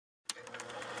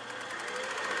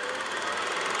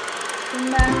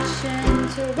from action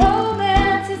to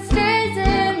romance, it stays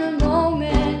in the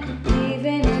moment,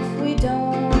 even if we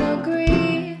don't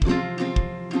agree.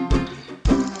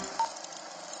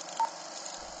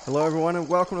 Hello, everyone, and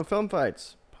welcome to Film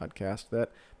Fights, podcast that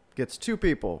gets two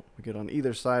people. We get on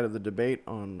either side of the debate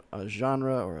on a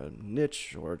genre or a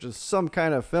niche or just some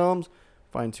kind of films.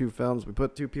 Find two films, we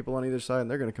put two people on either side,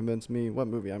 and they're going to convince me what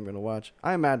movie I'm going to watch.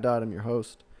 I'm Matt Dodd, I'm your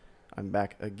host. I'm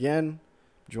back again,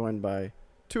 joined by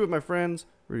two of my friends,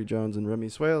 Rudy Jones and Remy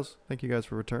Swales. Thank you guys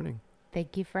for returning.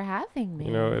 Thank you for having me.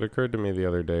 You know, it occurred to me the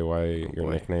other day why your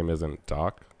boy. nickname isn't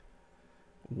Doc.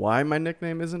 Why my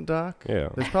nickname isn't Doc? Yeah.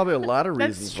 There's probably a lot of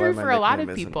That's reasons true why my for a lot nickname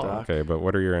of isn't people. Doc. Okay, but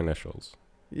what are your initials?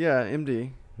 Yeah,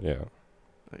 MD. Yeah.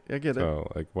 I get it. So,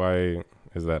 like, why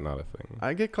is that not a thing?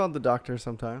 I get called the doctor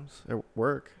sometimes at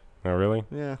work. Oh, really?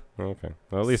 Yeah, Okay.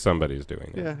 Well, at least somebody's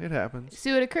doing it. yeah, it happens.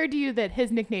 So it occurred to you that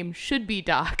his nickname should be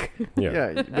Doc.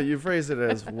 Yeah. But you phrase it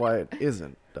as why it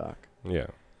isn't Doc. Yeah.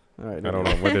 All right. I don't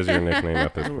know. What is your nickname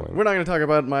at this point? We're not going to talk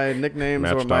about my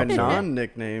nicknames or Match my Dobson.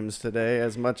 non-nicknames today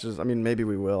as much as, I mean, maybe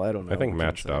we will. I don't know. I think We can't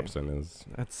Match say. Dobson is...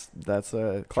 That's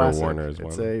a classic. Warner is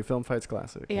it's one. a Film Fights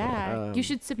classic. Yeah. You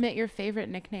should submit your favorite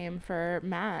nickname for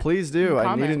Matt. Please do.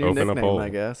 I need a new Open a nickname, poll. I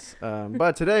guess.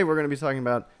 But today we're going to be talking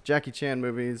about Jackie Chan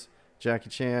movies. Jackie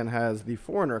Chan has The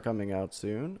Foreigner coming out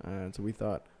soon. And so we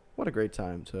thought, what a great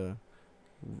time to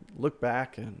look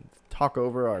back and talk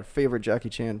over our favorite Jackie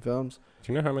Chan films.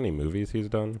 Do you know how many movies he's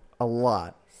done? A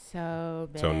lot. So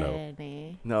So no.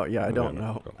 many. No, yeah, I No, don't no,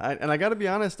 know. no. And I got to be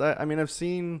honest, I mean, I've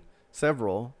seen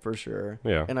several for sure.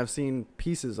 Yeah. And I've seen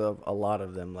pieces of a lot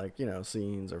of them, like, you know,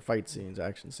 scenes or fight scenes,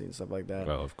 action scenes, stuff like that.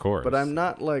 Well, of course. But I'm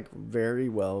not, like, very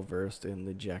well versed in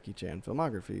the Jackie Chan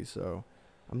filmography, so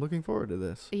I'm looking forward to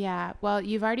this. Yeah. Well,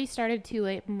 you've already started too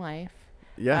late in life.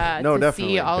 Yeah, To no, see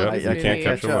definitely. all of Yeah, his you can't movies.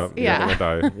 catch him up. Yeah. You're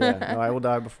going to die. Yeah, no, I will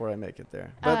die before I make it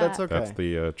there. But that's okay. That's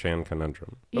the Chan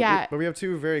conundrum. Yeah. But we have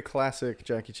two very classic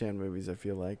Jackie Chan movies, I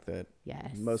feel like, that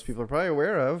Yes. most people are probably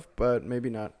aware of, but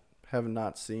maybe have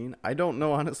not seen. I don't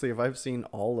know, honestly, if I've seen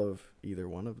all of either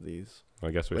one of these.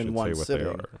 I guess we In should one say what sitting.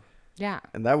 they are. Yeah.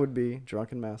 And that would be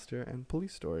Drunken Master and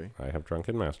Police Story. I have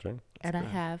Drunken Master. And I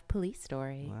correct. have Police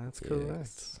Story. That's correct.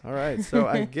 Yes. All right. So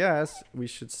I guess we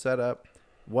should set up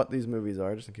what these movies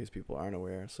are, just in case people aren't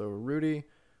aware. So, Rudy,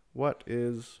 what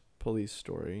is Police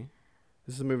Story?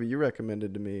 This is a movie you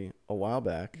recommended to me a while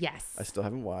back. Yes. I still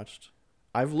haven't watched.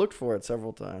 I've looked for it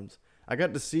several times. I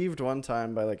got deceived one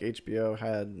time by, like, HBO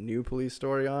had New Police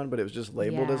Story on, but it was just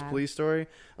labeled as Yeah. Police Story. I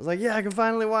was like, yeah, I can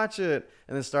finally watch it.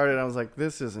 And then started, and I was like,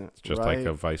 this isn't Just right. like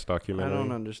a Vice I documentary.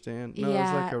 don't understand. No, it's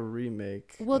Yeah. like a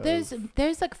remake. Well, of-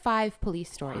 there's like 5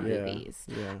 Police Story Yeah, movies.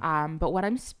 yeah. But what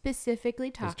I'm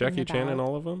specifically talking Is Jackie Chan in about-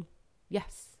 all of them?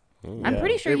 Yes. Ooh. I'm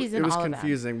pretty sure It- he's in It was all of them.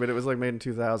 confusing, but it was like made in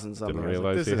 2000 something. Didn't I was like,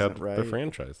 realize this he had isn't right. the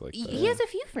franchise like that. He has a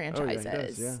few Oh, yeah, he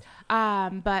franchises. does, yeah.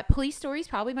 But Police Story is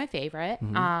probably my favorite.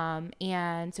 Mhm.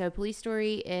 And so Police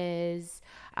Story is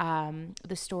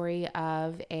the story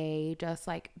of a just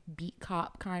like beat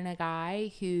cop kind of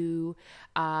guy who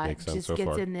Makes sense just so gets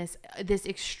far. in this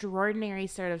extraordinary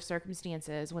sort of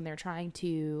circumstances when they're trying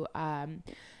to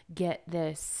get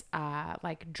this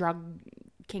like drug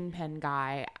kingpin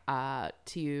guy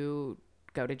to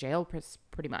go to jail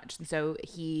pretty much. And so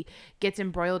he gets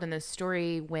embroiled in this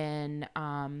story when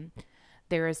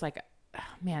there is like,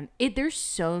 there's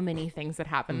so many things that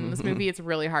happen in this movie. It's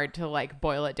really hard to like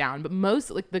boil it down, but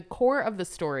most like the core of the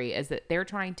story is that they're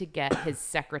trying to get his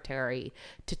secretary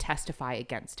to testify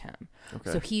against him.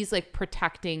 Okay. So he's like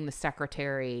protecting the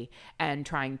secretary and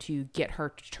trying to get her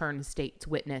to turn state's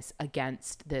witness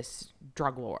against this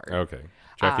drug lord. Okay.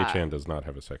 Jackie Chan does not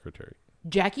have a secretary.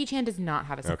 Jackie Chan does not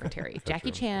have a secretary. Gotcha. Jackie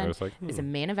I Chan was like, is a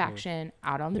man of action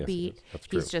out on the Yes, he beat. is. That's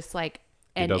He's true. just like,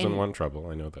 He doesn't want trouble.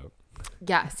 I know that.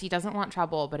 yes, he doesn't want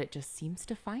trouble, but it just seems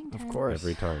to find him. Of course.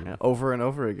 Every time. Yeah, over and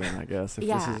over again, I guess, if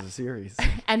Yeah. this is a series.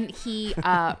 And he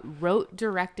wrote,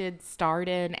 directed, starred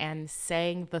in, and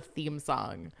sang the theme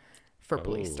song for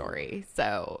Police Oh. Story.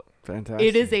 So Fantastic.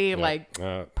 it is a Yeah. like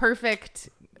That's- perfect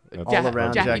All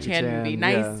around Jackie Jackie Chan Chan, movie.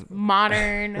 Nice, yeah.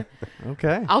 modern.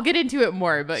 Okay. I'll get into it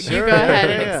more, but Sure, you go ahead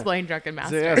yeah, and yeah. explain Drunken So,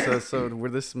 Master. yeah, so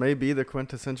where this may be the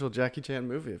quintessential Jackie Chan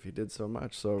movie if he did so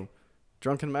much. So,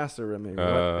 Drunken Master, Remy.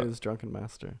 What is Drunken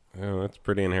Master? Yeah, that's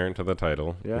pretty inherent to the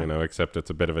title. Yeah. You know, except it's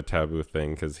a bit of a taboo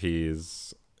thing because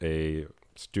he's a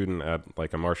student at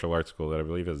like a martial arts school that I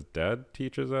believe his dad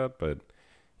teaches at, but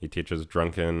he teaches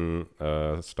drunken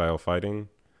style fighting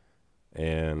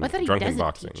and I thought he drunken doesn't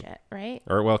boxing. teach it, right?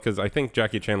 Or well, because I think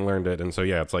Jackie Chan learned it, and so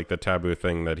yeah, it's like the taboo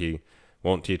thing that he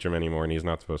won't teach him anymore, and he's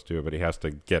not supposed to, but he has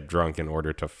to get drunk in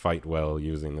order to fight well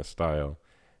using this style.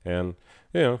 And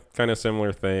you know, kind of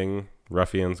similar thing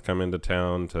ruffians come into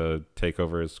town to take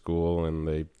over his school, and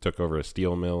they took over a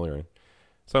steel mill or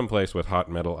someplace with hot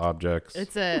metal objects.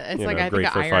 It's You like know, I think great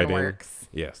of for fighting. Ironworks.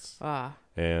 Yes. Ah.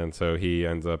 And so he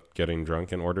ends up getting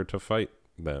drunk in order to fight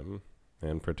them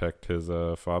and protect his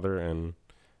father and,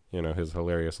 his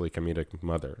hilariously comedic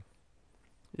mother.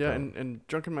 Yeah, Oh. and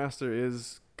Drunken Master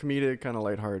is comedic, kind of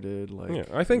lighthearted. Like, Yeah,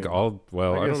 I think mean, I I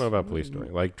don't guess- know about Police Story.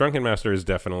 Like, Drunken Master is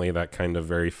definitely that kind of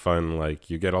very fun, like,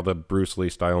 you get all the Bruce Lee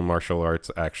style martial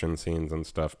arts action scenes and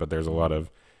stuff, but there's a lot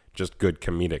of just good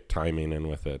comedic timing in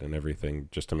with it and everything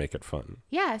just to make it fun.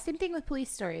 Yeah, same thing with Police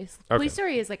Stories. Okay. Police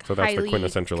Story is like So that's highly the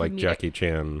quintessential, like, comedic. Jackie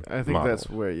Chan I think model. that's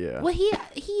where, yeah. Well,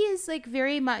 he is like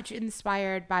very much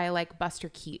inspired by like Buster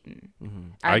Keaton.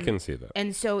 I And- can see that.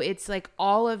 And so it's like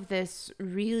all of this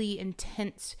really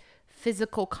intense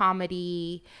physical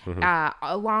comedy,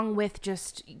 along with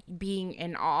just being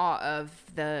in awe of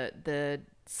the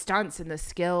stunts and the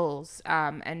skills,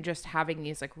 and just having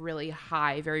these like really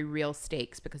high, very real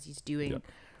stakes because he's doing. Yeah.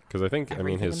 Because I think,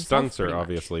 everything his himself, stunts are pretty much.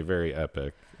 obviously very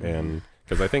epic. And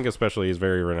because I think especially he's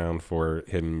very renowned for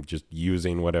him just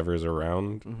using whatever's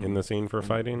around in the scene for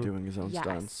fighting. Doing his own Yes.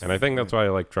 stunts. And I think that's why I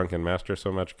like Drunken Master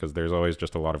so much, because there's always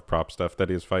just a lot of prop stuff that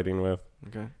he's fighting with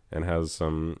Okay. and has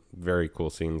some very cool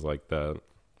scenes like that.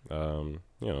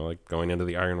 Like going into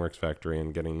the ironworks factory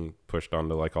and getting pushed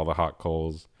onto like all the hot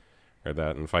coals or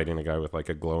that, and fighting a guy with like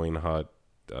a glowing hot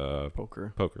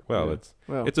Poker. poker. Well, Yeah. it's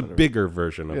Well, it's a whatever. bigger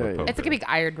version of Yeah, a yeah. poker. It's like a big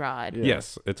iron rod. Yeah.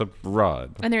 Yes, it's a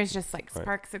rod. And there's just like Right.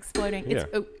 sparks exploding. Yeah.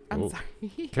 It's I'm Oh, sorry,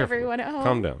 careful. everyone at home.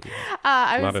 Calm down.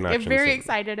 I Not was an action very scene.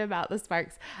 excited about the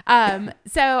sparks.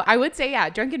 So I would say, yeah,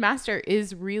 Drunken Master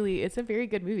is it's a very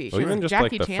good movie. Well, She's even just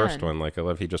Jackie like the Chan. first one, like I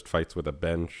love he just fights with a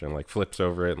bench and like flips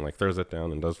over it and like throws it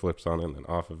down and does flips on it and then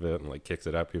off of it and like kicks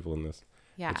it at people in this.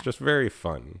 Yeah, It's just very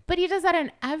fun. but he does that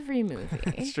in every movie.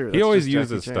 It's true. He that's always just Jackie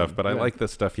uses Chan. stuff, but I Yeah. like the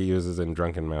stuff he uses in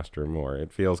Drunken Master more.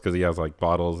 It feels, because he has like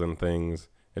bottles and things,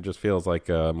 it just feels like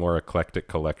a more eclectic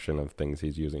collection of things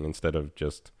he's using instead of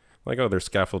just like, oh, there's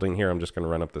scaffolding here, I'm just going to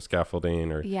run up the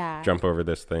scaffolding or Yeah. jump over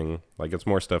this thing. Like, it's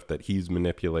more stuff that he's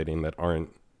manipulating that aren't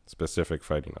specific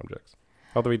fighting objects.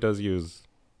 Although he does use,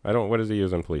 what does he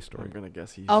use in Police Story? I'm gonna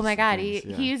guess he. Oh uses my some God,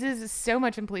 things, he uses so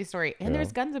much in Police Story, and Yeah.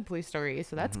 there's guns in Police Story,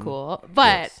 so that's cool.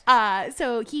 But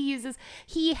so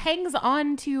he hangs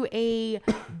on to a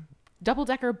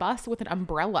double-decker bus with an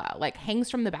umbrella, like hangs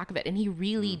from the back of it, and he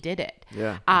really did it.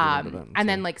 Yeah, I do remember that, And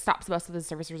so. then like stops the bus with a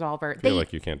service revolver. I feel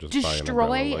like you can't just buy an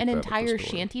umbrella destroy like an that at the entire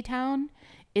store. shanty town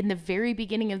in the very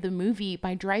beginning of the movie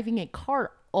by driving a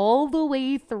car all the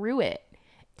way through it.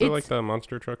 Is it It's like the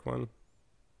monster truck one?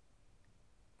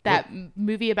 that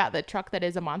movie about the truck that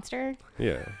is a monster.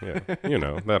 Yeah.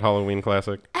 That Halloween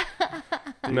classic.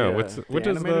 No, which is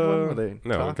animated the one where they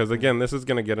no? talk? Because again, this is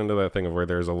going to get into that thing of where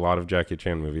there's a lot of Jackie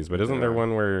Chan movies, but isn't there Yeah.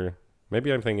 one where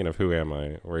maybe I'm thinking of Who Am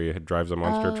I, where he drives a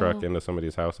monster truck into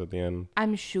somebody's house at the end?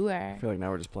 I'm sure. I feel like now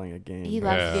we're just playing a game. He but-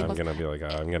 loves Yeah, I'm vehicles. gonna be like,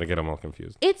 I'm gonna get them all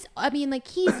confused. It's, I mean, like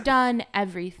he's done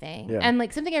everything. Yeah. And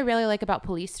like something I really like about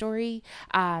Police Story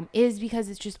is because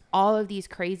it's just all of these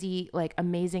crazy, like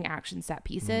amazing action set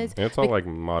pieces. And it's all like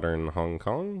modern Hong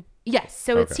Kong. Yes.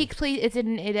 So it Okay. takes place, I think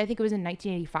it was in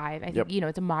 1985. I think, Yep.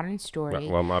 it's a modern story.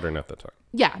 Well, modern at the time.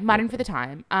 Yeah, modern for the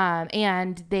time.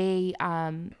 And they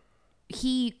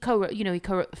he co-wrote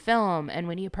the film, and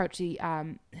when he approached his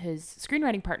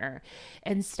screenwriting partner,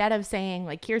 instead of saying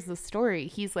like here's the story,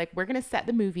 he's like, we're gonna set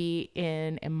the movie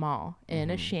in a mall, in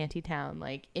a shanty town,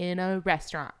 like in a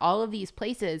restaurant, all of these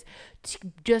places, to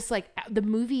just like the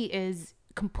movie is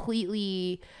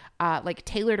completely like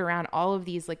tailored around all of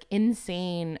these like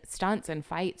insane stunts and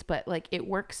fights, but like it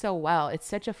works so well. It's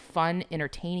such a fun,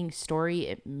 entertaining story.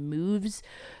 It moves,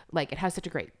 like it has such a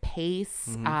great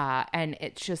pace, and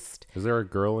it's just, Is there a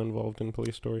girl involved in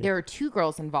Police Story? there are two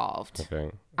girls involved.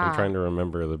 Okay. I'm trying to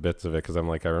remember the bits of it because I'm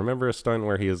like, I remember a stunt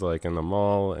where he is like in the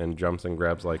mall and jumps and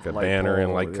grabs like a Light banner and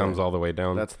pole, like comes yeah. all the way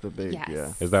down. That's the big, Yes.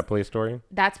 yeah. Is that Police Story?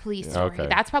 That's Police Story. Okay.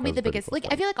 That's probably That's the pretty biggest. cool Like,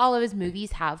 stuff. I feel like all of his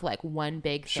movies have like one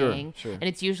big Sure, thing, sure. and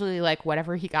it's usually like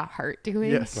whatever he got hurt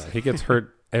doing. Yes. He gets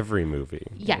hurt every movie.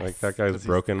 Yes. Like that guy's 'Cause he's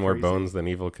broken more crazy. bones than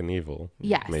Evil Knievel.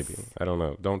 Yes. Maybe. I don't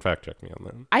know. Don't fact check me on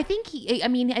that. I think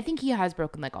he has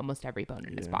broken like almost every bone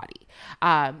in his Yeah.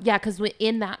 body. Yeah, because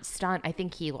in that stunt, I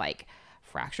think he like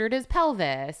fractured his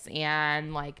pelvis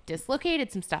and like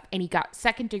dislocated some stuff, and he got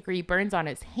 2nd-degree burns on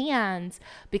his hands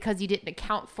because he didn't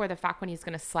account for the fact when he's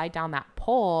going to slide down that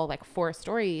pole like 4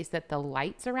 stories that the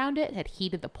lights around it had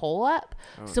heated the pole up.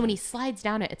 So when he slides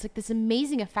down it, it's like this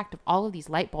amazing effect of all of these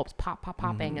light bulbs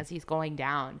popping as he's going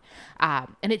down,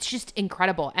 and it's just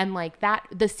incredible. And like that,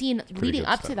 the scene leading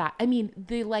up to that, I mean,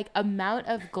 the like amount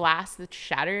of glass that's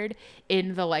shattered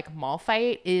in the like mall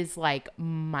fight is like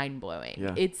mind-blowing.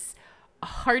 Yeah. It's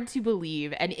hard to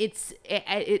believe, and it's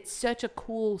such a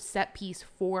cool set piece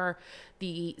for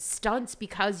the stunts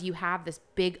because you have this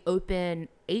big open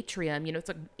atrium. You know, it's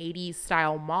like an 80s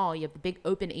style mall. You have the big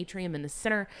open atrium in the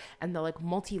center and the like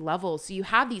multi-levels. So you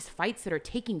have these fights that are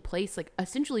taking place like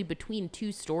essentially between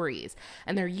 2 stories,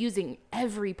 and they're using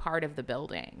every part of the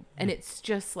building, and it's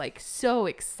just like so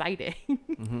exciting.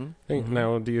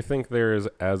 Now, do you think there's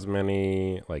as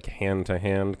many like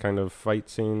hand-to-hand kind of fight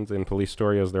scenes in Police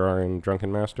Story as there are in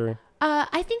Drunken Master?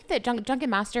 I think that Drunken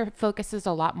Master focuses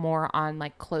a lot more on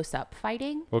like close-up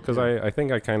fighting. Well, because I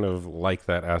think I kind of like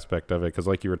that aspect of it, because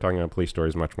like you were talking about, Police Story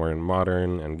is much more in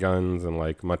modern and guns and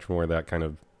like much more that kind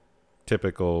of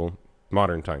typical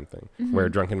modern time thing, where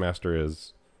Drunken Master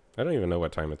is, I don't even know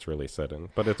what time it's really set in,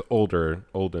 but it's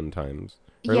olden times.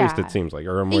 Or at least it seems like,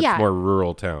 or a much more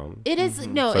rural town. It is,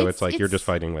 no, So it's like you're just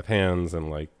fighting with hands and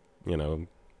like, you know,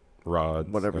 rods,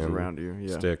 Whatever's and around you.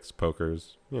 Yeah. sticks,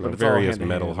 pokers, you But know, it's all various hand-to-hand,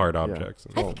 metal hard yeah. objects.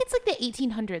 I think it's like the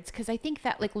 1800s, because I think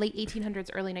that like late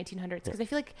 1800s, early 1900s, because I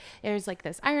feel like there's like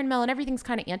this iron mill and everything's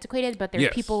kind of antiquated, but there's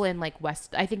people in like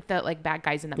West. I think that like bad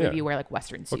guys in that movie wear like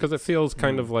Western suits. Because it feels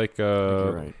kind of like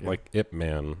right, yeah. like Ip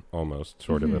Man almost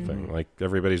sort of a thing. Like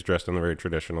everybody's dressed in the very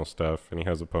traditional stuff, and he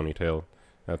has a ponytail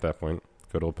at that point.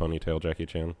 Good old ponytail Jackie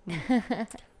Chan.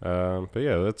 But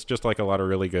yeah, that's just like a lot of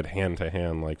really good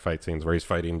hand-to-hand like fight scenes where he's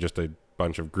fighting just a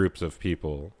bunch of groups of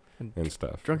people and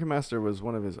stuff. Drunken Master was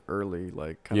one of his early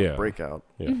like kind of breakout.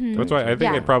 Yeah, that's why I think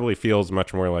Yeah. it probably feels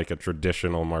much more like a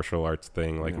traditional martial arts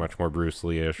thing, like Yeah. much more Bruce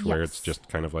Lee-ish, where it's Yes. just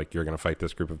kind of like you're going to fight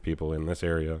this group of people in this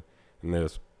area and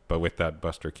this, but with that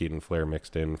Buster Keaton flair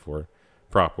mixed in for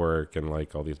prop work and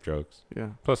like all these jokes. Yeah,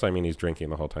 Plus, I mean, he's drinking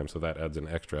the whole time, so that adds an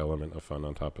extra element of fun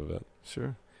on top of it.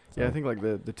 sure. So- Yeah, I think like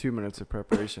the 2 minutes of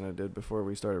preparation I did before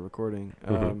we started recording,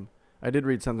 Mhm. I did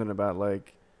read something about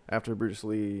like after Bruce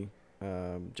Lee,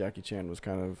 Jackie Chan was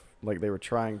kind of like they were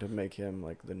trying to make him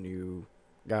like the new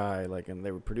guy, like, and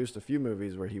they produced a few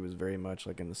movies where he was very much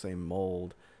like in the same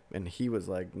mold, and he was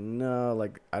like, no,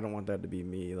 like I don't want that to be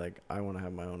me, like I want to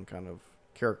have my own kind of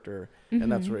character, and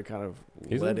that's where it kind of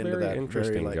He's a led into very that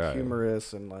interesting very like guy.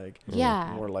 humorous and like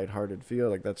Yeah. more lighthearted feel.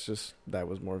 Like that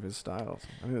was more of his style. So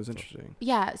I think it was interesting.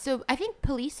 Yeah, so I think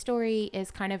Police Story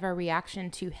is kind of a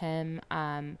reaction to him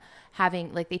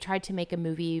having, like, they tried to make a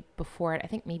movie before it. I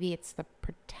think maybe it's The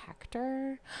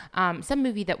Protector, some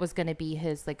movie that was going to be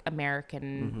his, like,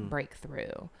 American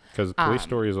breakthrough. Because Police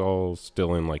Story is all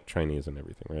still in like Chinese and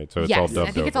everything, right? So it's all Yes, dubbed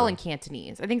I think it's all over. in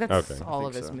Cantonese. I think that's Okay. all I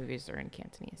of think his so. movies are in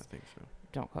Cantonese. I think so.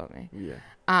 Don't quote me. Yeah.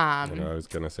 I know I was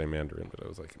gonna say Mandarin, but I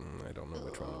was like, I don't know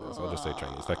which one it is. I'll just say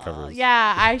Chinese. That covers.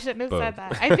 Yeah, I shouldn't have both. said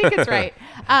that. I think it's right.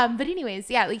 But anyways,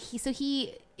 yeah, like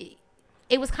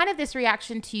it was kind of this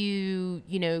reaction to,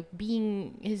 you know,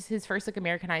 being his first like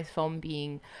Americanized film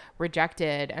being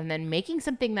rejected, and then making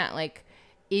something that like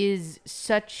is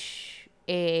such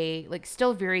a like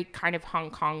still very kind of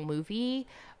Hong Kong movie,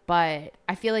 but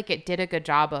I feel like it did a good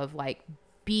job of like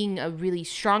being a really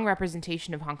strong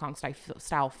representation of Hong Kong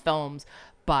style films,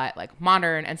 but like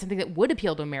modern and something that would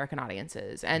appeal to American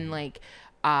audiences and like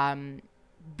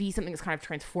be something that's kind of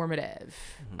transformative.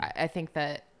 I think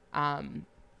that 'Cause, I mean,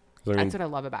 that's what I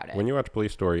love about it. when you watch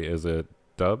Police Story, is it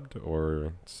dubbed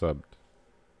or subbed?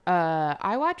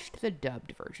 I watched the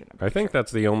dubbed version. I think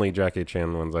that's the only Jackie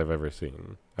Chan ones I've ever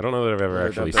seen. I don't know that I've ever Yeah,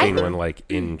 actually that's- seen I one like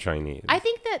in Chinese. I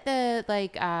think that the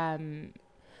like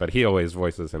But he always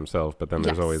voices himself. But then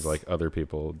there's always Yes. like other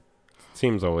people.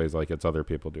 Seems always like it's other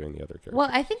people doing the other character. well,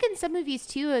 I think in some movies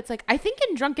too, it's like I think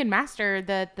in Drunken Master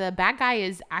the bad guy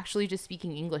is actually just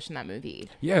speaking English in that movie.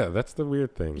 Yeah, that's the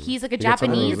weird thing. He's like a He gets on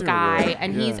the Japanese movie. guy, Yeah.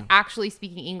 and he's Yeah. actually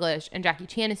speaking English, and Jackie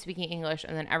Chan is speaking English,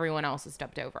 and then everyone else is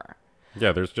dubbed over.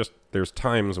 Yeah, there's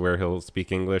times where he'll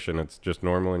speak English and it's just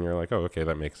normal, and you're like, oh, okay,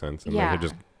 that makes sense. And then Yeah. he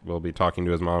just will be talking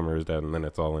to his mom or his dad, and then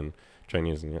it's all in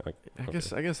Chinese, and you're like, I okay.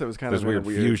 guess it was kind This of in a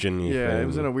weird fusion-y Yeah, it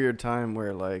was thing. in a weird time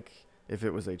where like if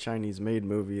it was a Chinese-made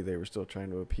movie, they were still trying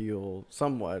to appeal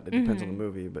somewhat. It depends on the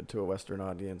movie, but to a Western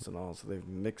audience and all. So they've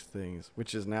mixed things,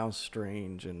 which is now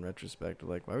strange in retrospect.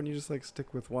 Like, why wouldn't you just like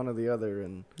stick with one or the other?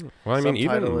 And Well, I mean,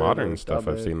 subtitle even it modern or stuff,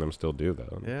 dub I've it. seen them still do that.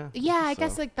 yeah, Yeah, I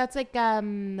guess so- like that's like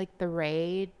The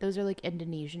Raid. Those are like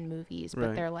Indonesian movies, but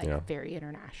Right. they're like Yeah. very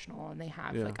international and they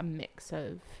have Yeah. like a mix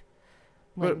of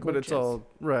but it's languages. all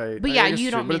right. But I yeah, guess you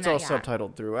true, don't But mean it's all that, yeah.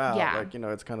 subtitled throughout. Yeah. Like, you know,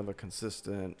 it's kind of a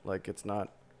consistent. Like, it's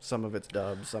not. Some of it's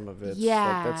dubbed, some of it's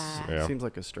Yeah. like that's Yeah. seems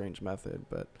like a strange method,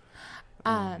 but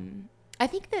I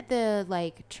think that the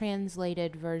like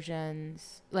translated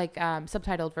versions, like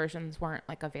subtitled versions, weren't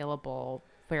like available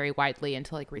very widely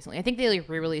until like recently. I think they like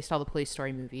re-released all the Police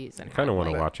Story movies and I kind of want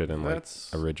to like, watch it in like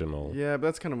that's original. yeah, but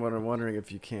that's kind of what I'm wondering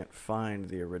if you can't find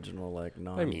the original like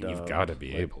non. I mean, you've got to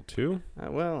be able to.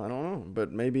 Well, I don't know,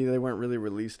 but maybe they weren't really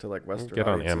released to like Western get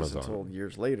on audiences Amazon. until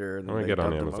years later. And I'm gonna they get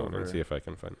on dubbed them Amazon and over. see if I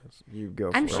can find this. You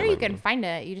go. I'm for sure it. you can find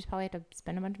it. You just probably have to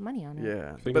spend a bunch of money on it.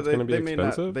 Yeah, Think but it's gonna be they may not.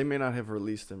 expensive? They may not have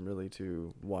released them really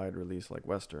to wide release like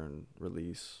Western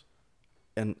release,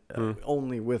 and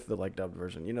only with the like dubbed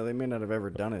version. You know, they may not have ever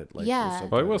done it. Like, with Yeah.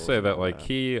 Well, I will subtitles say and that all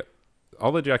like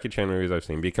all the Jackie Chan movies I've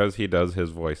seen, because he does his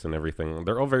voice and everything,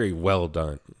 they're all very well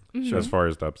done as far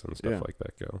as dubs and stuff Yeah. like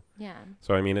that go. Yeah.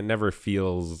 So I mean, it never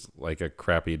feels like a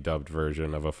crappy dubbed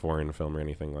version of a foreign film or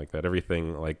anything like that.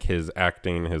 Everything, like his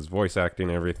acting, his voice acting,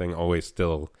 everything always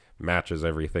still matches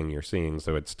everything you're seeing,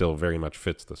 so it still very much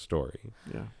fits the story.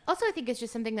 Yeah. Also, I think it's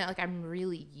just something that like I'm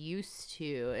really used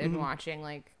to in watching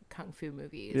like kung fu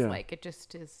movies. Yeah. Like it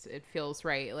just is, it feels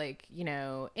right. Like, you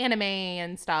know, anime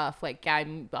and stuff. Like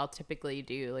I'll typically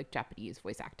do like Japanese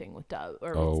voice acting with dub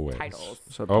or Always. with titles.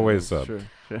 Always Subtitles, sub. Sure.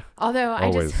 Yeah. Although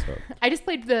Always sub. I just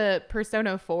played the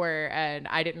Persona 4 and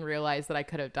I didn't realize that I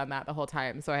could have done that the whole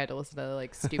time. So I had to listen to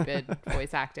like stupid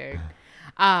voice acting.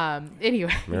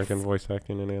 Anyway, American voice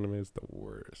acting in anime is the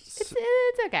worst.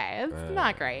 it's okay. It's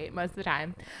not great most of the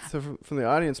time. So from the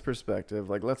audience perspective,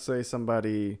 like let's say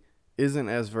somebody isn't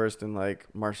as versed in like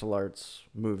martial arts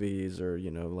movies, or you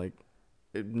know, like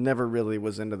it never really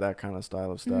was into that kind of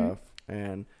style of stuff,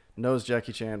 and knows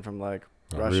Jackie Chan from like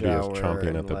Rush Rudy is Hour chomping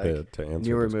and at the like bit to answer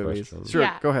newer this movies. question. Sure,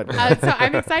 Yeah. go ahead. So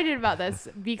I'm excited about this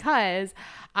because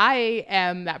I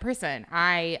am that person.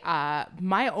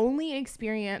 My only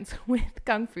experience with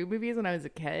kung fu movies when I was a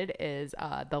kid is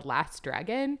The Last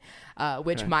Dragon,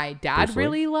 which Okay. my dad Bruce Lee?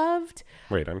 really loved.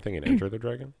 Wait, I'm thinking Enter the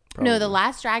Dragon. No, The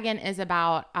Last Dragon is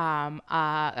about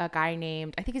a guy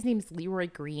named, I think his name is Leroy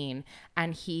Green,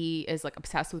 and he is like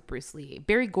obsessed with Bruce Lee.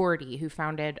 Barry Gordy, who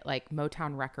founded like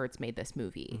Motown Records, made this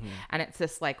movie, and it's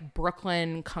this like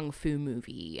Brooklyn kung fu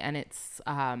movie, and it's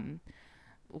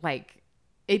like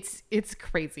it's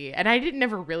crazy. And I didn't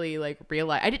never really like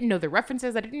realize, I didn't know the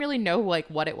references, I didn't really know like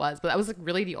what it was, but that was like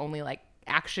really the only like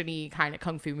action-y kind of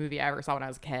kung fu movie I ever saw when I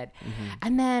was a kid.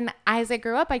 And then as I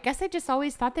grew up, I guess I just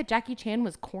always thought that Jackie Chan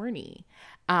was corny.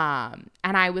 And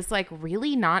I was like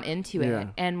really not into it. Yeah.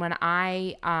 And when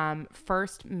I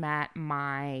first met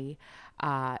my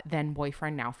then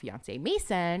boyfriend, now fiance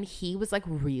Mason, he was like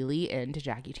really into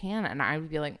Jackie Chan, and I would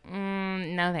be like,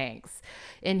 no thanks.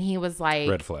 And he was like,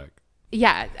 Red flag.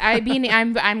 yeah, I mean,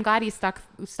 I'm glad he stuck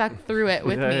through it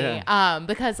with Yeah, me.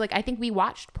 Because like I think we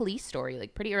watched Police Story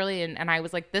like pretty early, and I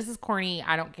was like, this is corny.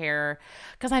 I don't care,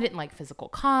 because I didn't like physical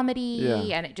comedy,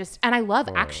 Yeah. and I love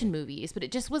action movies, but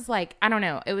it just was like, I don't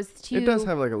know, it was too. It does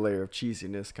have like a layer of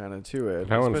cheesiness kind of to it.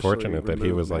 How especially unfortunate that he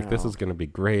removed was like, "This now. is gonna be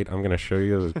great. I'm gonna show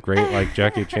you this great like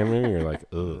Jackie Chan movie." You're like,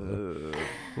 "Ugh,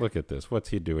 look at this. What's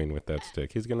he doing with that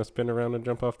stick? He's gonna spin around and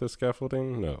jump off the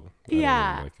scaffolding? No, I don't really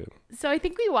Yeah. like it. So I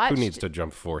think we watched. Who needs to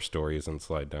jump 4 stories and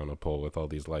slide down a pole with all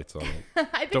these lights on it?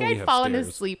 I think Don't we I'd have fallen stairs?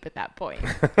 asleep at that point.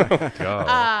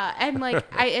 God. And like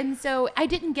so I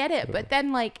didn't get it, but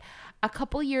then like a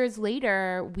couple years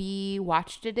later we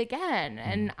watched it again,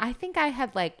 and I think I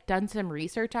had like done some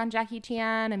research on Jackie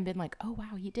Chan and been like, oh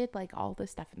wow, he did like all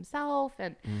this stuff himself,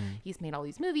 and he's made all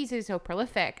these movies, he's so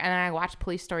prolific. And then I watched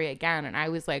Police Story again, and I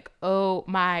was like, oh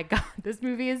my god, this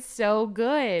movie is so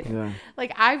good. Yeah.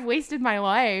 Like I've wasted my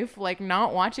life like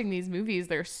not watching these movies.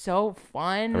 They're so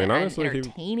fun I mean, and honestly,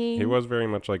 entertaining. he was very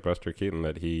much like Buster Keaton,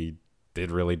 that he did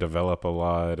really develop a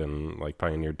lot and like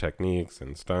pioneered techniques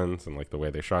and stunts and like the way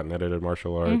they shot and edited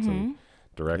martial arts and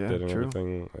directed Yeah, and true.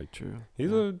 everything. Like, True. he's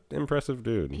an impressive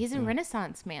dude. He's a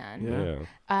Renaissance man. Yeah.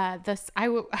 Yeah.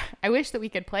 I wish that we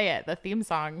could play it, the theme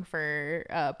song for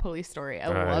Police Story. I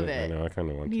love I it. know. I kind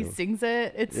of want He to. sings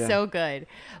it. It's Yeah. so good.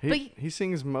 But He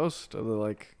sings most of the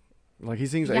like he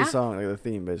sings Yeah. a song, like the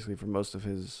theme basically for most of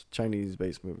his Chinese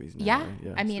based movies now. Yeah,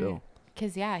 right? I mean, still.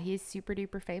 Because he's super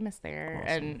duper famous there,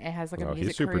 and it has like a Wow, music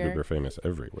he's super career. duper famous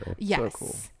everywhere. Yes. So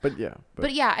cool. But yeah.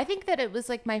 But yeah, I think that it was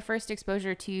like my first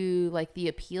exposure to like the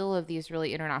appeal of these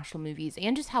really international movies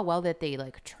and just how well that they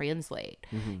like translate.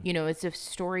 You know, it's a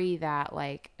story that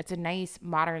like, it's a nice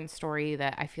modern story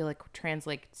that I feel like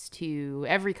translates to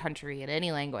every country in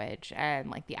any language.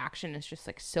 And like the action is just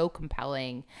like so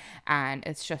compelling, and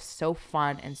it's just so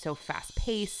fun and so fast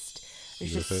paced.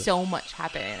 There's Is this just it? so much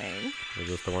happening. Is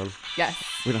this the one? Yes.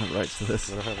 We don't have rights to this.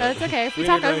 That's okay. If we We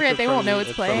talk need over rights it, they to won't know some- it's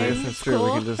it's some- playing. Yes, that's It's true. cool.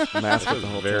 We can just mask it the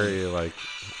whole time. Very like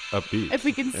upbeat. If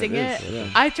we can sing it. is, yeah.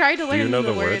 I tried to learn you know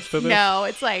the the words to this? No,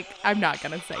 it's like, I'm not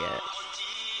going to say it.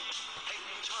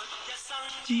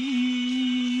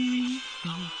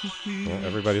 Well,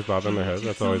 everybody's bobbing their heads.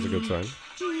 That's always a good sign.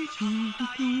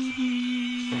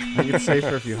 I think it's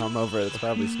safer if you hum over it. It's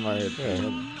probably smart.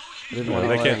 Well,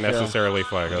 they can't necessarily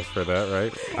flag us for that,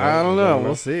 right? I don't know.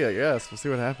 We'll see. I guess we'll see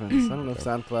what happens. I don't know if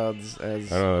SoundCloud's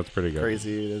as I know that's pretty good.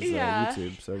 crazy as Yeah.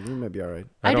 YouTube, so we may be all right.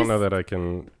 I I don't know just- that I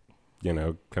can,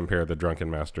 compare the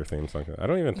Drunken Master theme song. I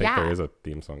don't even think Yeah. there is a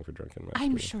theme song for Drunken Master.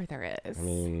 I'm sure there is. I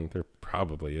mean, there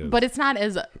probably is. But it's not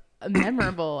as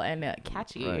memorable and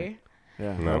catchy. Right.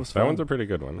 Yeah, no, was that fun. one's a pretty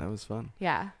good one. That was fun.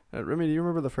 Yeah. Remy, do you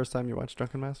remember the first time you watched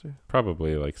Drunken Master?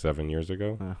 Probably like 7 years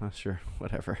ago. Sure,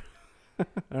 whatever.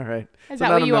 All right. Is So that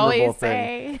not what a you memorable always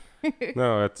thing. say?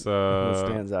 No, it's What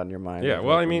stands out in your mind? yeah. of,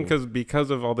 Well, like, I mean, when you- because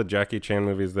of all the Jackie Chan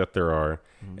movies that there are,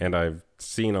 Mm-hmm. and I've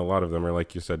seen a lot of them, or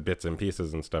like you said, bits and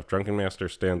pieces and stuff. Drunken Master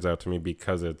stands out to me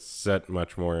because it's set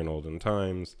much more in olden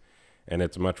times, and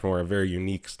it's much more a very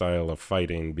unique style of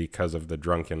fighting because of the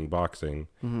drunken boxing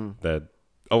that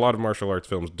a lot of martial arts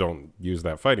films don't use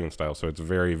that fighting style. So it's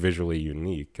very visually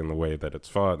unique in the way that it's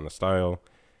fought and the style,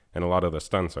 and a lot of the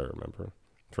stunts I remember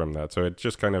from that. So it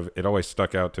just kind of, it always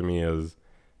stuck out to me as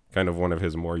kind of one of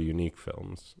his more unique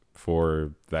films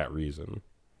for that reason.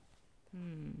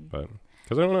 But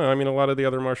because I don't know, I mean, a lot of the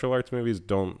other martial arts movies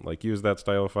don't like use that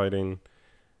style of fighting,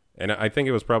 and I think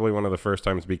it was probably one of the first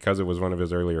times, because it was one of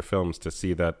his earlier films, to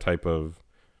see that type of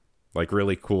like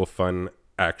really cool, fun,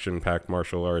 action-packed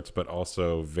martial arts, but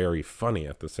also very funny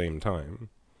at the same time.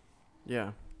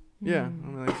 Yeah. Yeah. I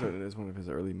mean, like I said, it is one of his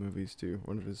early movies too.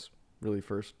 One of his really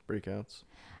first breakouts.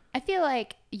 I feel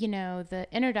like, the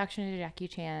introduction to Jackie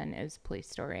Chan is Police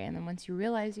Story. And then once you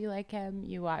realize you like him,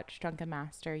 you watch Drunken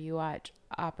Master, you watch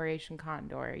Operation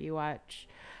Condor, you watch,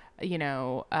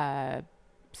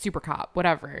 Super Cop,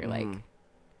 whatever. Like,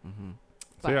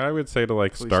 So yeah, I would say to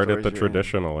like Police start at Story's the your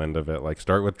traditional end of it, like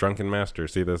start with Drunken Master,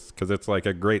 see this, because it's like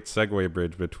a great segue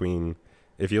bridge between,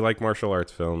 if you like martial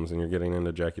arts films and you're getting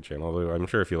into Jackie Chan, although I'm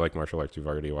sure if you like martial arts, you've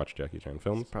already watched Jackie Chan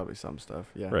films. Probably some stuff.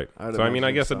 Yeah. Right. I'd So I mean, I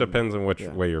imagine guess it some. depends on which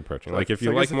yeah. way you're approaching. Like if So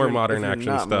you I like guess more you're- modern if you're action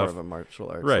not stuff, more of a martial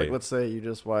arts. Right. Like, let's say you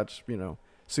just watch,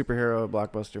 superhero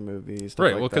blockbuster movies. Stuff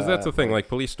right. like Well, because that's the that, thing. Like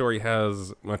Police Story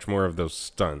has much more of those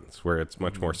stunts, where it's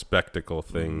much more spectacle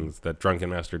things that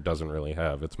Drunken Master doesn't really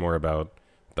have. It's more about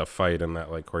the fight and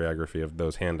that like choreography of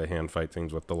those hand-to-hand fight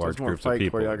scenes with the So large it's more groups of fight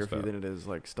people. and choreography stuff. than it is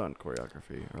like stunt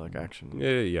choreography or like action.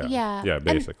 Yeah, Yeah, and-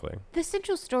 basically. the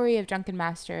central story of Drunken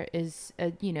Master is,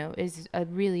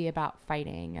 really about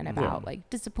fighting and about like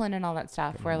discipline and all that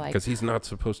stuff. Where like, Because he's not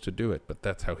supposed to do it, but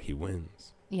that's how he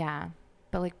wins. yeah,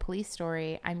 but like Police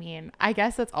Story, I mean, I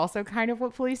guess that's also kind of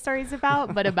what Police Story is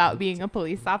about, but about being a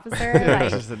police officer. It's Like,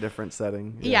 just a different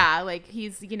setting. yeah, like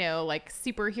he's like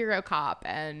superhero cop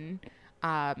and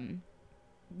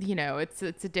it's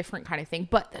a different kind of thing,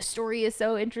 but the story is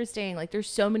so interesting. Like there's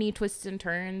so many twists and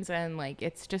turns, and like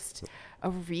it's just a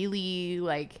really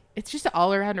it's just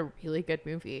all around a really good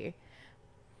movie.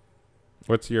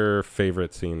 What's your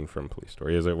favorite scene from Police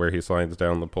Story? Is it where he slides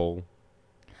down the pole?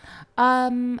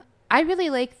 I really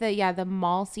like the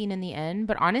mall scene in the end,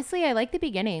 but honestly I like the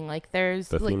beginning. Like there's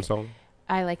The theme song?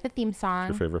 I like the theme song.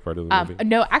 Your favorite part of the movie?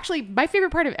 No, actually, my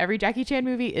favorite part of every Jackie Chan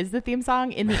movie is the theme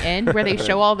song in the end, where they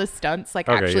show all the stunts Okay,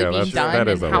 actually yeah, being that done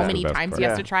is and always how the many best times part. he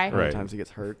has to try. How many Right. times he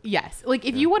gets hurt. Yes, like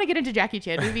if you want to get into Jackie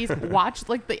Chan movies, watch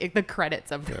like the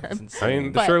credits of It's them. I insane.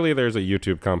 mean, But- surely there's a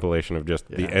YouTube compilation of just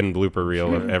the Yeah. end blooper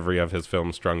reel of every of his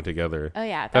films strung together. Oh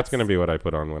yeah, That's going to be what I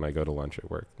put on when I go to lunch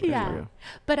at work. yeah. Yeah.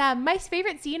 But my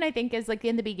favorite scene I think is like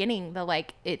in the beginning.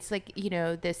 It's like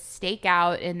this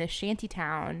stakeout in this shanty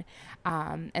town.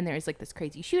 And there's like this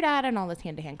crazy shootout and all this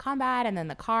hand-to-hand combat, and then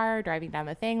the car driving down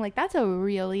the thing. Like that's a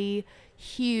really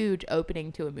huge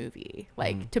opening to a movie.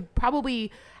 Like to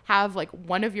probably have like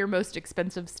one of your most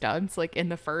expensive stunts like in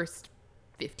the first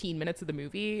 15 minutes of the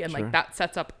movie, and Sure. like that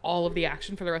sets up all of the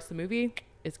action for the rest of the movie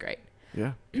is great.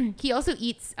 Yeah. He also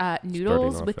eats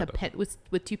noodles off with at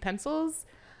with two pencils.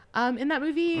 in that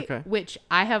movie, Okay. which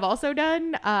I have also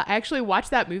done. I actually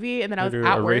watched that movie and then I was Do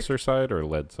at work. eraser side or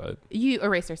lead side?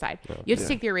 Eraser side. Yeah. You have to Yeah.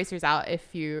 take the erasers out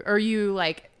he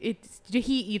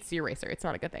eats the eraser. It's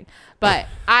not a good thing. But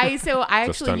I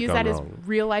actually stunt use gone that as wrong.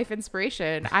 real life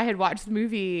inspiration. I had watched the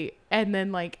movie and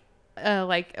then like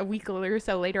a week or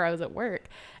so later I was at work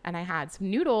and I had some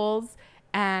noodles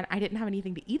and I didn't have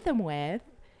anything to eat them with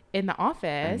in the office.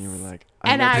 And you were like,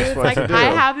 And know I just was what like, to do. I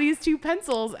have these 2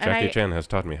 pencils, and Jackie Chan has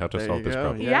taught me how to There solve you this go,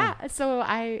 problem. yeah. So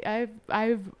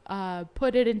I've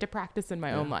put it into practice in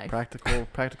my own life.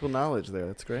 Practical knowledge there.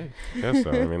 That's great. Yeah,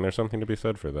 so I mean, there's something to be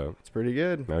said for that. It's pretty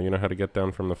good. Now you know how to get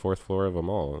down from the 4th floor of a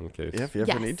mall in case. Yeah, if you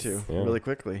ever need Yes. to, Yeah. really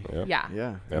quickly. Yeah. Yeah.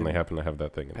 Yeah. And they happen to have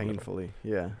that thing in the middle. painfully.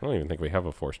 Yeah. I don't even think we have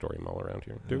a 4-story mall around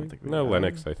here. I Do don't we? think we No, do.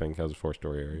 Lenox, I think, has a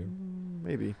 4-story area.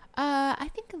 Maybe I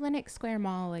think Lenox Square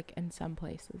Mall, like in some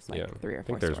places, like Yeah, 3 or 4 I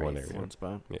think there's one stories. area. one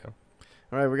spot. Yeah.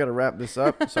 All right, we got to wrap this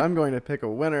up. So I'm going to pick a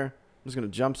winner. I'm just going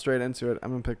to jump straight into it. I'm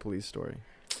going to pick Police Story.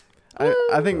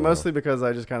 I think Woo! mostly because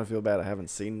I just kind of feel bad I haven't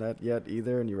seen that yet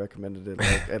either, and you recommended it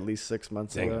like at least 6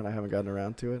 months Dang ago, it. and I haven't gotten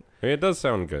around to it. I mean, it does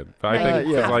sound good. But Now I think,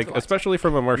 you have to like, watch especially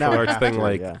from a martial Now I arts have thing, to,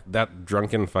 like, yeah. that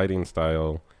drunken fighting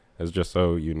style is just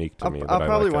so unique to me. that I'll I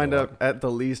probably like it a wind lot. up at the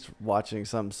least watching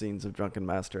some scenes of Drunken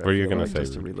Master. I What are you feel gonna like, say,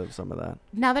 just to Rudy? relive some of that?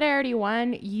 Now that I already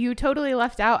won, you totally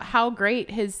left out how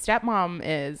great his stepmom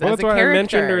is Well, as that's a why character. I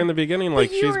mentioned her in the beginning. But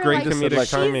Like, you she's were great like, comedic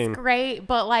she's timing. great,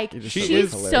 but like You just she's said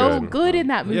is so good. good in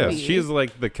that movie. Yes, she's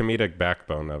like the comedic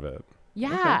backbone of it.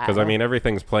 yeah. Because I mean,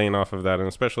 everything's playing off of that, and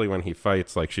especially when he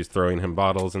fights, like she's throwing him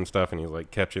bottles and stuff, and he's like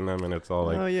catching them, and it's all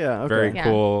like oh yeah, okay. very Yeah.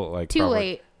 cool. Like Too probably-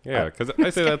 late. Yeah, because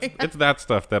I say it's that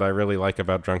stuff that I really like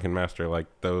about Drunken Master, like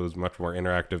those much more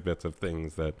interactive bits of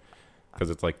things that,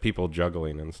 because it's like people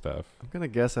juggling and stuff. I'm gonna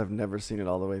guess I've never seen it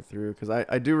all the way through because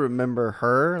I do remember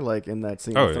her like in that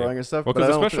scene Oh, of yeah. throwing her stuff, Well, but I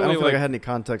 'cause don't especially, feel like I like- had any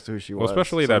context to who she Well, was.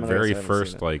 especially so I'm that gonna very guess I haven't seen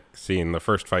first it. like scene, the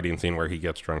first fighting scene where he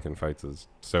gets drunk and fights is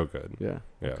so good. Yeah.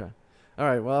 Yeah. Okay. All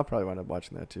right. Well, I'll probably wind up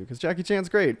watching that too because Jackie Chan's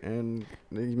great, and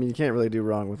I mean you can't really do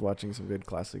wrong with watching some good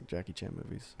classic Jackie Chan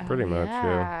movies. Pretty much,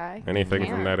 yeah. Anything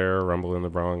from that era, Rumble in the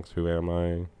Bronx, Who Am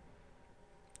I?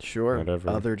 Sure. Whatever.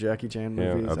 Other Jackie Chan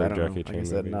Yeah, movies. other I don't know. Jackie Like I Chan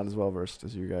said, movies. not as well versed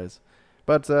as you guys.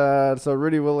 But so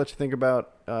Rudy, we'll let you think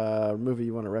about a movie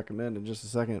you want to recommend in just a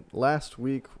second. Last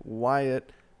week,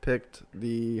 Wyatt picked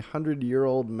The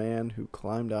 100-Year-Old Man Who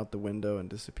Climbed Out the Window and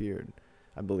Disappeared,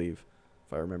 I believe,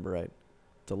 if I remember right.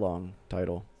 It's a long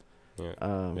title.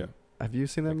 Yeah. Yeah. Have you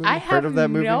seen that movie? I Heard have of that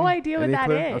movie? no idea what Any that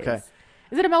clue? is. Okay.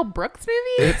 Is it a Mel Brooks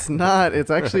movie? It's not.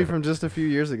 It's actually from just a few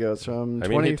years ago. It's from I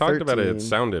 2013. mean, he talked about it. It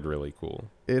sounded really cool.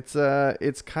 It's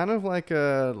kind of like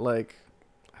a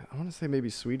I want to say maybe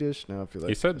Swedish. No, I feel like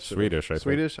He said I should've- Swedish, I think.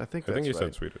 Swedish. I think I think that's he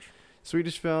right. said Swedish.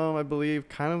 Swedish film, I believe,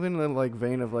 kind of in the like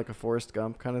vein of like a Forrest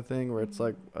Gump kind of thing, where it's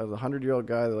like a 100-year-old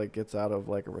guy that like gets out of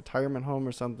like a retirement home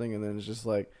or something, and then it's just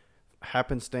like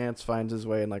happenstance finds his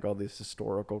way in like all these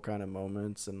historical kind of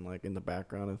moments and like in the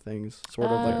background of things, sort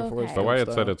of like a Okay. Forrest So Gump Wyatt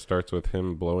style. said it starts with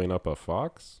him blowing up a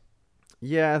fox.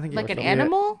 Yeah, I think Like he, an yeah,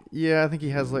 animal? Yeah, I think he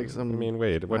has like some. I mean,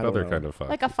 wait, what I don't other know. kind of fox?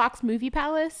 Like a Fox movie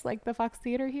palace? Like the Fox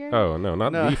Theater here? Oh no,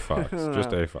 not No. the fox, No.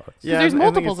 just a fox. Yeah, there's I think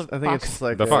multiples it's- of I think it's Fox. just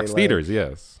like The a, Fox like, Theaters,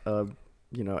 yes.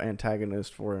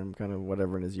 antagonist for him, kind of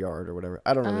whatever in his yard or whatever.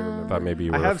 I don't really remember. Thought maybe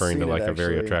you I were have referring to seen it, like a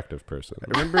very actually. attractive person.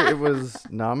 I remember it was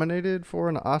nominated for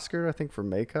an Oscar, I think, for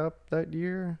makeup that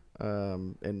year.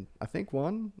 And I think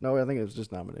won. No, I think it was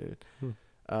just nominated.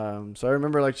 So I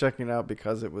remember like checking it out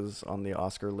because it was on the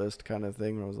Oscar list kind of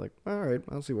thing. And I was like, all right,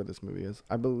 I'll see what this movie is.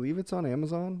 I believe it's on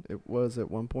Amazon. It was at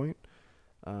one point.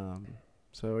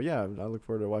 So yeah, I look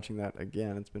forward to watching that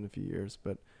again. It's been a few years,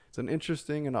 but it's an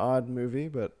interesting and odd movie,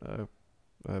 but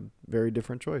a very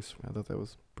different choice. I thought that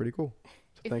was pretty cool.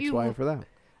 So If thanks, you- Wyatt, for that.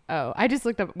 Oh, I just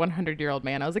looked up 100-year-old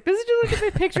man. I was like, this is just look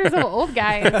at the pictures of old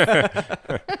guys.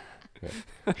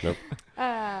 Nope.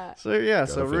 So yeah,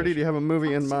 so Gotta Rudy, finish. do you have a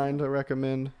movie in mind to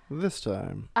recommend this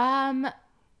time?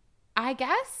 I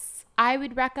guess I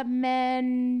would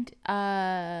recommend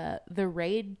The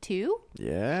Raid 2.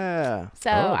 Yeah. So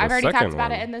Oh, the I've already talked second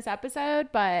about one. it in this episode,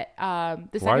 but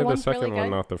the second Why the one's second really one,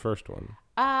 good. not the first one?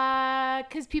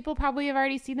 Because people probably have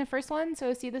already seen the first one,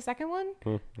 so see the second one.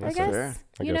 I That's guess fair.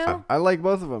 I you guess know. I like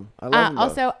both of them. I love them both.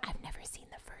 Also, I've never seen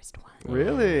the first one.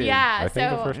 Really? Yeah, I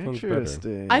think the so- first one's better.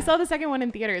 Interesting. I saw the second one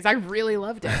in theaters. I really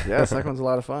loved it. Yeah, second one's a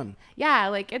lot of fun. Yeah,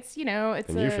 like it's it's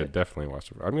And you should definitely watch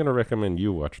it. I'm gonna recommend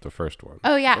you watch the first one.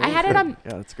 Oh yeah, I had it on.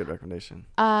 Yeah, that's a good recommendation.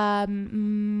 I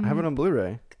I have it on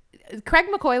Blu-ray. Craig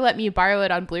McCoy let me borrow it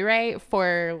on Blu-ray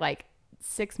for like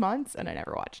 6 months, and I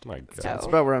never watched. My it. God. So That's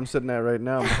about where I'm sitting at right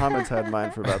now. Muhammad's had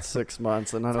mine for about 6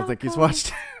 months, and I don't So think he's cool.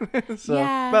 watched it. So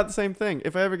Yeah. about the same thing.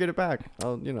 If I ever get it back,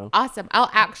 I'll, awesome. I'll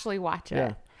actually watch it.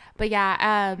 Yeah. But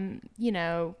yeah,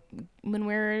 when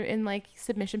we're in like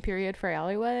submission period for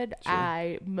Hollywood,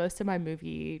 Sure. most of my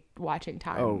movie watching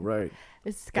time Oh, right.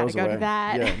 is gotta Goes go away. to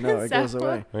that. Yeah, no, it goes So-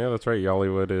 away. Yeah, that's right.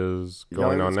 Yollywood is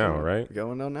going on Yollywood's now, going- right?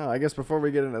 Going on now. I guess before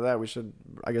we get into that, we should,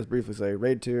 briefly say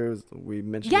Raid 2. We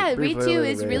mentioned Yeah, it Raid briefly 2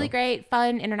 earlier, is radio. really great,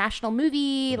 fun international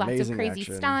movie, lots of Amazing crazy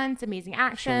action. stunts, amazing From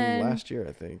action. last year,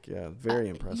 I think. Yeah, very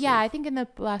impressive. Yeah, I think in the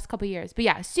last couple of years. But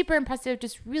yeah, super impressive,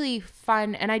 just really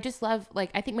fun. And I just love,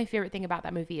 I think my favorite thing about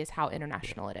that movie is how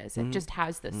international it is. It Mm-hmm. just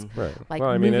has this, Right. like, Well,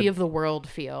 I mean, movie it- of the world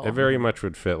feel. It very much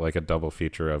would fit like a double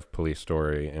feature of Police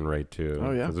Story and Raid 2.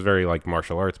 Oh, yeah. It's very like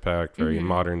martial arts packed, very Mhm.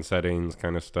 modern settings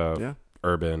kind of stuff, Yeah,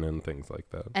 urban and things like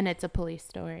that. And it's a police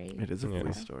story. it is a Yeah.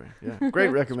 police story. Yeah, great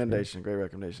recommendation. Great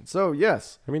recommendation. So,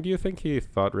 yes, I mean, do you think he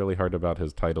thought really hard about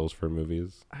his titles for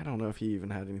movies? I don't know if he even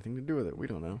had anything to do with it. We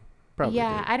don't know. Probably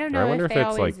yeah, did. I don't Or know. I wonder if they it's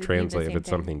always like mean the translate, if same it's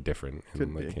thing. something different in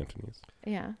Could like be. Cantonese.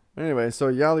 Yeah. Anyway,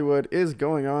 so Yollywood is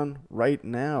going on right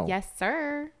now. Yes,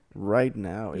 sir. Right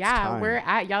now. It's yeah, time. we're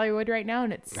at Yollywood right now,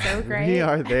 and it's so great. We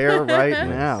are there right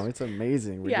now. It's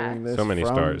amazing. We're Yeah. doing this So many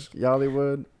from stars.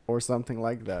 Yollywood or something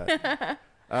like that.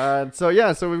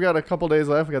 So we've got a couple days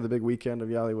left. We got the big weekend of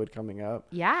Yollywood coming up.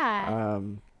 Yeah.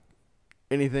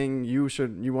 Anything you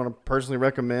want to personally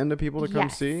recommend to people to come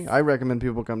Yes. see? I recommend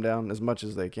people come down as much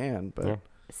as they can, but Yeah.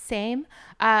 Same.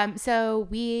 So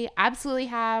we absolutely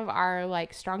have our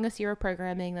strongest year of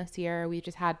programming this year. We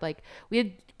just had we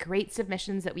had great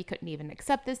submissions that we couldn't even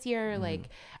accept this year.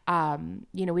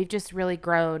 We've just really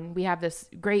grown. We have this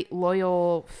great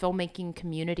loyal filmmaking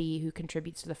community who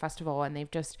contributes to the festival, and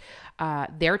they've just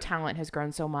their talent has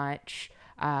grown so much.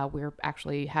 We're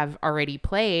actually have already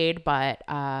played, but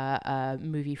a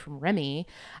movie from Remy.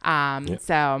 So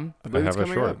I I believe it's have a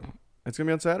coming short. up. It's gonna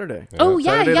be on Saturday. oh yeah,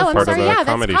 Saturday the I'm Part of sorry. the Yeah, that's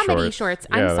comedy comedy shorts. shorts.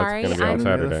 Yeah, I'm that's sorry. gonna be on I'm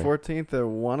Saturday. The 14th at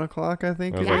 1 o'clock, I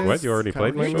think. I was it like, is. what? You already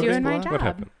played my Comedy movie? doing my Shorts job. What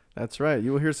happened? That's right.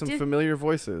 You will hear some Did- familiar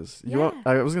voices. Yeah.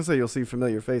 I was gonna say you'll see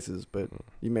familiar faces, but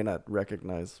you may not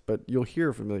recognize. But you'll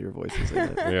hear familiar voices in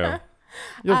it. Yeah.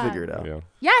 You'll figure it out. Yeah.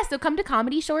 Yeah, so come to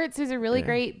Comedy Shorts. There's a really Yeah.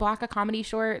 great block of Comedy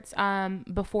Shorts.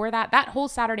 Before that whole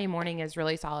Saturday morning is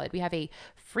really solid. We have a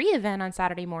free event on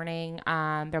Saturday morning.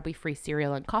 There'll be free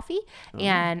cereal and coffee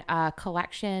and a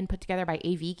collection put together by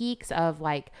AV Geeks of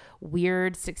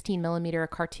weird 16mm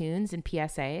cartoons and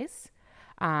PSAs.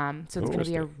 So it's going to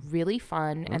be a really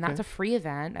fun, and that's Okay. a free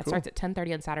event that Cool. starts at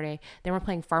 10:30 on Saturday. Then we're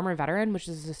playing Farmer Veteran, which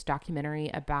is this documentary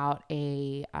about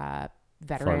a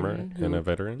veteran Farmer who, and a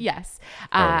veteran. yes,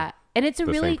 Oh, and it's a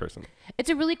the really same person. it's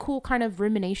a really cool kind of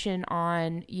rumination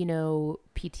on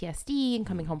PTSD and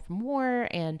coming home from war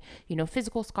and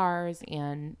physical scars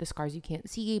and the scars you can't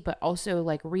see, but also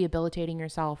rehabilitating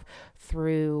yourself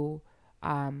through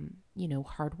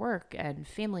hard work and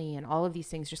family and all of these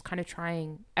things, just kind of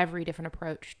trying every different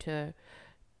approach to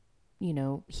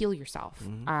heal yourself.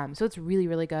 So it's really,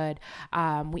 really good.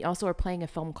 We also are playing a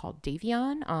film called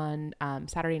Davion on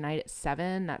Saturday night at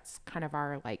 7. That's kind of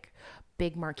our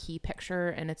big marquee picture,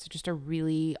 and it's just a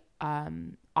really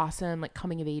awesome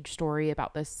coming of age story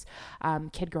about this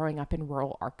kid growing up in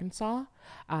rural Arkansas.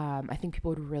 I think people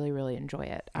would really, really enjoy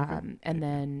it. And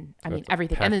then That's a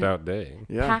everything packed and then out day.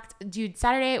 Yeah. packed, dude.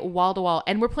 Saturday wall to wall,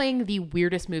 and we're playing the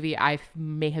weirdest movie I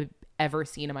may have ever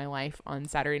seen in my life on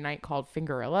Saturday night called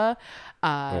Fingerilla.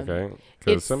 Okay. it's-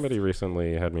 Because somebody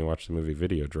recently had me watch the movie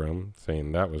Videodrome,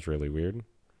 saying that was really weird.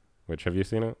 Which, have you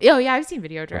seen it? Oh yeah, I've seen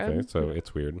Videodrome. Okay, so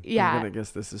it's weird. I'm Yeah. gonna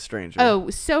guess this is Stranger. Oh,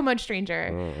 so much stranger.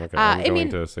 Oh, okay. I I'm going mean-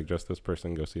 to suggest this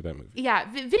person go see that movie. Yeah,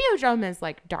 Videodrome is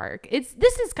dark. It's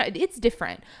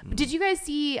different. But did you guys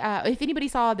see? If anybody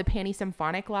saw the Panty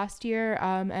Symphonic last year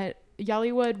at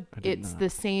Yollywood, I did it's not. the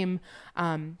same.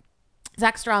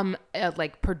 Zach Strum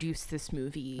produced this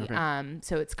movie, Okay.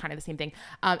 so it's kind of the same thing.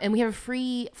 And we have a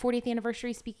free 40th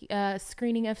anniversary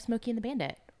screening of Smokey and the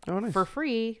Bandit Oh, nice. for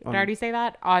free. Did On- I already say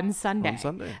that? On Sunday. On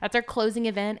Sunday. That's our closing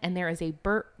event, and there is a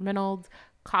Burt Reynolds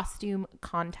costume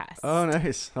contest. Oh,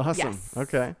 nice. Awesome. Yes.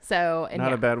 Okay. So and Not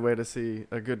yeah. a bad way to see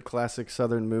a good classic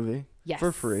Southern movie. Yes.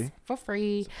 For free. For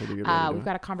free. Pretty good way to do We've it.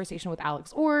 got a conversation with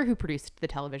Alex Orr, who produced the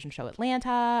television show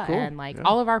Atlanta. Cool. And Yeah.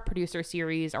 all of our producer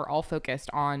series are all focused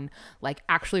on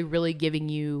actually really giving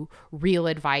you real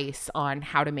advice on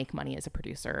how to make money as a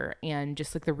producer. And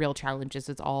just the real challenges.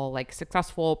 It's all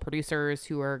successful producers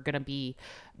who are going to be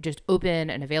just open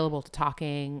and available to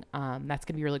talking. That's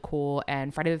going to be really cool.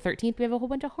 And Friday the 13th, we have a whole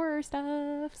bunch of horror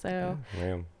stuff. So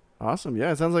Man. Awesome.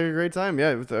 Yeah, it sounds like a great time.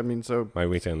 Yeah, I mean, so My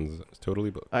weekend's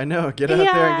totally booked. I know. Get out there and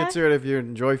Yeah. get to it. If you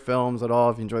enjoy films at all,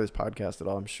 if you enjoy this podcast at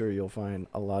all, I'm sure you'll find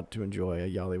a lot to enjoy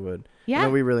at Yollywood. I Yeah. know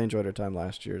we really enjoyed our time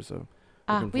last year, so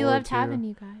looking We forward loved to having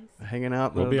you guys. hanging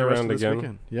out. We'll be the rest around of this again.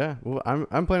 weekend. Yeah. Well,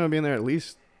 I'm planning on being there at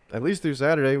least through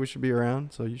Saturday. We should be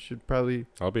around, so you should probably.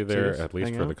 I'll be there Cheers. at least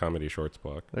Hang for out. the comedy shorts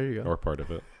block There you go. or part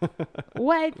of it.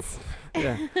 What?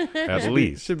 Yeah. At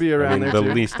least. Should be I around mean, there the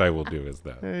too. least I will do is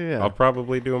that. Yeah. I'll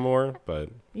probably do more, but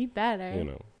You better. you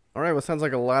know. All right. Well, sounds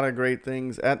like a lot of great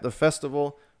things at the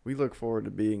festival. We look forward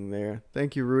to being there.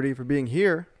 Thank you, Rudy, for being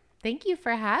here. Thank you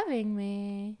for having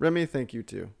me. Remy, thank you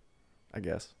too. I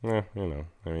guess. You know.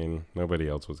 I mean, nobody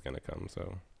else was gonna come,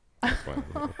 so that's why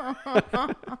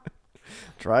I'm here.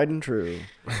 Tried and true.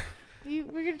 We're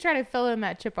gonna try to fill in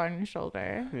that chip on your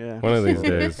shoulder. Yeah. One of these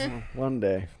days, One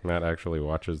day. Matt actually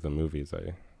watches the movies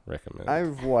I recommend.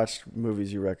 I've watched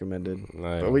movies you recommended, I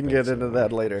but don't we can think get so. into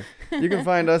that later. You can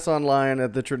find us online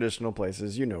at the traditional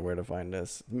places. You know where to find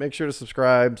us. Make sure to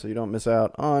subscribe so you don't miss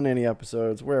out on any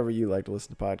episodes wherever you like to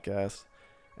listen to podcasts.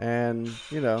 And,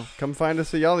 come find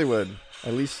us at Yollywood,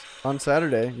 at least on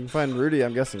Saturday. You can find Rudy,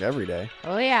 I'm guessing, every day.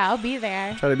 Oh yeah, I'll be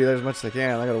there. Try to be there as much as I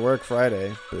can. I got to work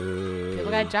Friday. Boo. People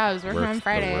got jobs working Work's on the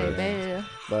Friday. word. Boo.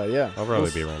 But yeah, I'll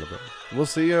probably be around a bit. We'll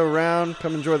see you around.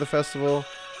 Come enjoy the festival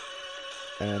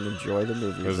and enjoy the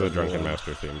movies. There's a Drunken everyone.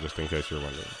 Master theme, just in case you're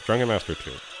wondering. Drunken Master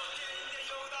 2.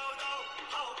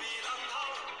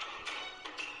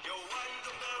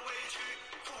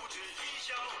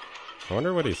 I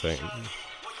wonder what he's saying.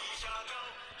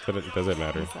 Does it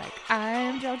matter? It's like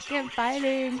I'm drunk and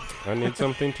fighting. I need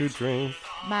something to drink.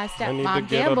 My I need to stepmom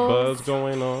get a buzz gambles.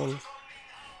 going on.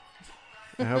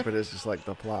 I hope it is just like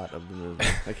the plot of the movie.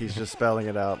 Like he's just spelling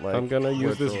it out. Like I'm gonna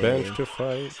use word this for bench word. to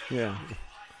fight. Yeah.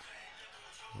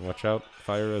 Watch out,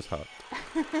 fire is hot.